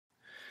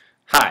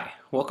Hi,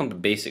 welcome to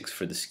Basics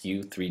for the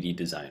SKU 3D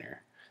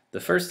Designer. The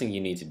first thing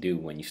you need to do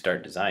when you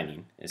start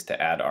designing is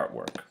to add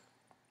artwork.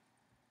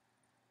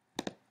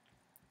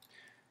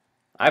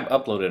 I've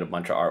uploaded a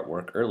bunch of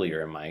artwork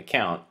earlier in my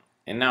account,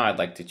 and now I'd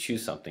like to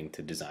choose something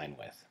to design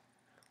with.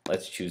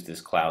 Let's choose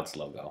this clouds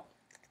logo.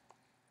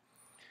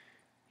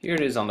 Here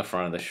it is on the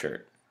front of the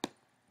shirt.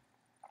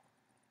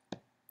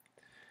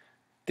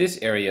 This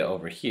area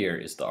over here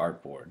is the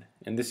artboard,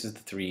 and this is the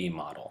 3D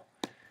model.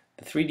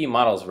 The 3D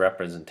model is a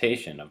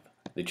representation of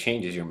the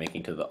changes you're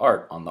making to the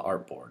art on the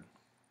artboard.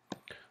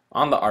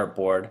 On the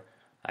artboard,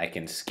 I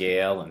can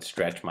scale and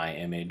stretch my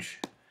image,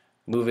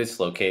 move its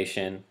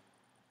location,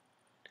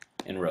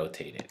 and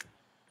rotate it.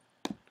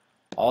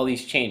 All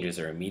these changes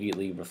are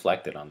immediately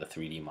reflected on the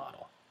 3D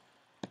model.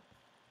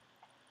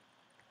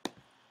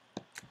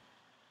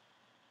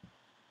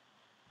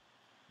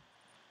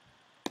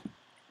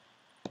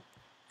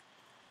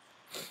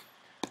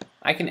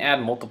 I can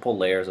add multiple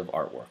layers of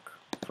artwork.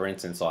 For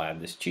instance, I'll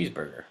add this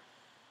cheeseburger.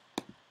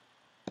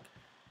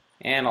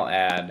 And I'll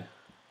add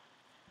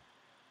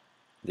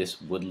this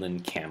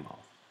woodland camo.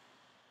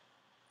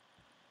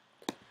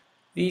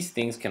 These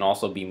things can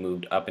also be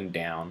moved up and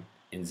down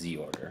in Z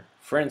order.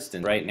 For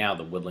instance, right now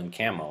the woodland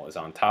camo is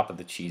on top of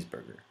the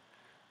cheeseburger.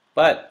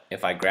 But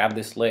if I grab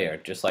this layer,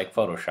 just like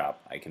Photoshop,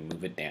 I can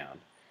move it down.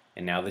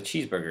 And now the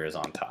cheeseburger is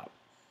on top,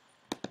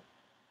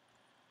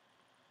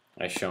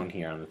 as shown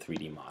here on the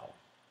 3D model.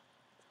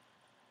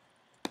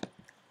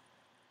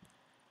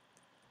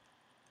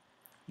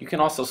 You can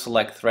also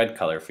select thread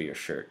color for your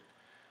shirt,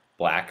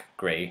 black,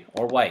 gray,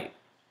 or white.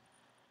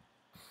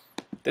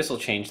 This will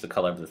change the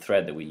color of the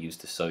thread that we use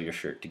to sew your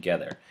shirt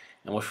together,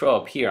 and will show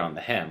up here on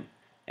the hem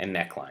and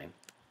neckline.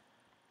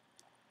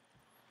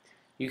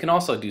 You can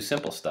also do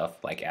simple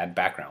stuff like add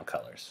background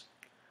colors.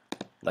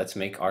 Let's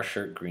make our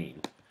shirt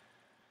green.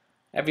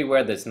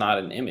 Everywhere that's not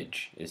an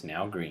image is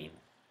now green.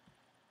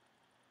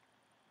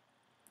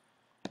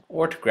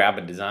 Or to grab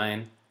a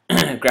design,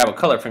 grab a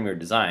color from your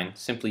design,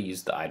 simply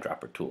use the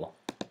eyedropper tool.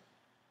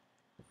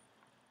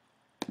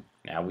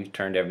 Now we've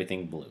turned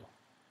everything blue.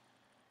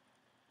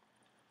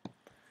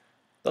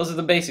 Those are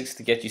the basics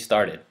to get you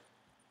started.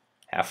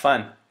 Have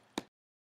fun!